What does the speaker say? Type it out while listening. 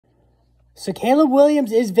So Caleb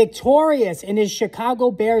Williams is victorious in his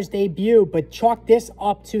Chicago Bears debut, but chalk this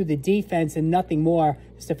up to the defense and nothing more.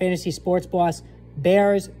 It's the Fantasy Sports Boss,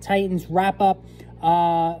 Bears, Titans, wrap-up.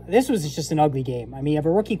 This was just an ugly game. I mean, you have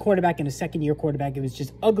a rookie quarterback and a second-year quarterback. It was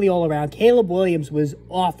just ugly all around. Caleb Williams was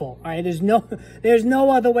awful. All right, there's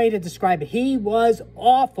no other way to describe it. He was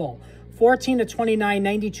awful. 14 of 29,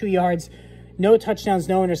 92 yards. No touchdowns,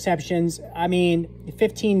 no interceptions. I mean,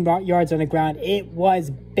 15 yards on the ground. It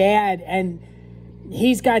was bad. And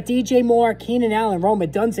he's got DJ Moore, Keenan Allen, Rome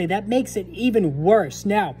Odunze. That makes it even worse.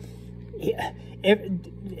 Now,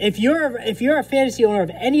 if you're a fantasy owner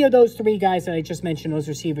of any of those three guys that I just mentioned, those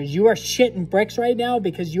receivers, you are shitting bricks right now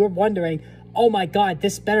because you're wondering, oh my God,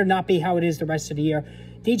 this better not be how it is the rest of the year.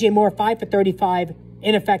 DJ Moore, 5 for 35,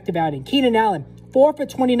 ineffective outing. Keenan Allen, 4 for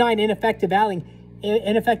 29, ineffective outing.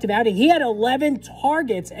 He had 11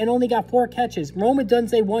 targets and only got 4 catches. Rome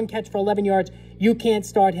Odunze, 1 catch for 11 yards. You can't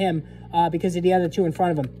start him because of the other 2 in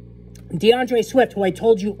front of him. DeAndre Swift, who I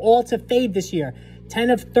told you all to fade this year,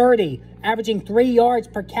 10 of 30, averaging 3 yards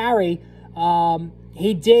per carry.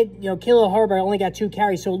 He did, Khalil Herbert only got 2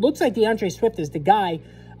 carries. So it looks like DeAndre Swift is the guy.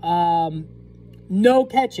 No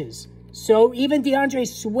catches. So even DeAndre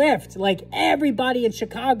Swift, like everybody in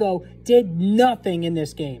Chicago, did nothing in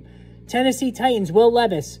this game. Tennessee Titans, Will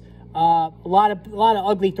Levis, a lot of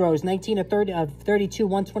ugly throws. 19 of 32,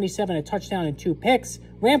 127, a touchdown and 2 picks.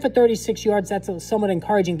 Ran for 36 yards. That's somewhat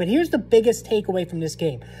encouraging. But here's the biggest takeaway from this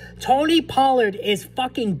game. Tony Pollard is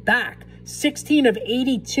fucking back. 16 of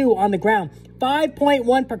 82 on the ground.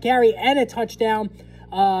 5.1 per carry and a touchdown.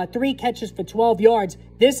 3 catches for 12 yards.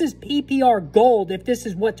 This is PPR gold if this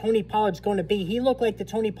is what Tony Pollard's going to be. He looked like the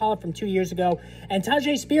Tony Pollard from 2 years ago. And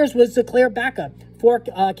Tajay Spears was the clear backup.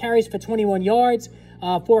 4 carries for 21 yards,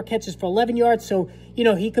 4 catches for 11 yards. So,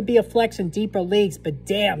 he could be a flex in deeper leagues. But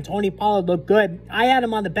damn, Tony Pollard looked good. I had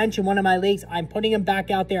him on the bench in one of my leagues. I'm putting him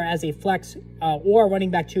back out there as a flex or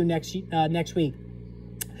running back 2 next week.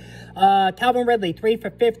 Calvin Ridley, 3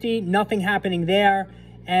 for 50. Nothing happening there.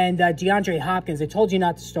 And DeAndre Hopkins, I told you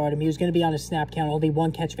not to start him. He was going to be on a snap count, only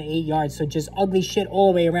 1 catch for 8 yards. So just ugly shit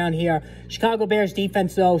all the way around here. Chicago Bears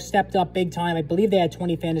defense, though, stepped up big time. I believe they had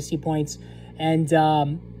 20 fantasy points. And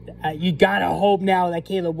you got to hope now that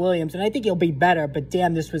Caleb Williams, and I think he'll be better, but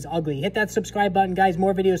damn, this was ugly. Hit that subscribe button, guys.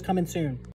 More videos coming soon.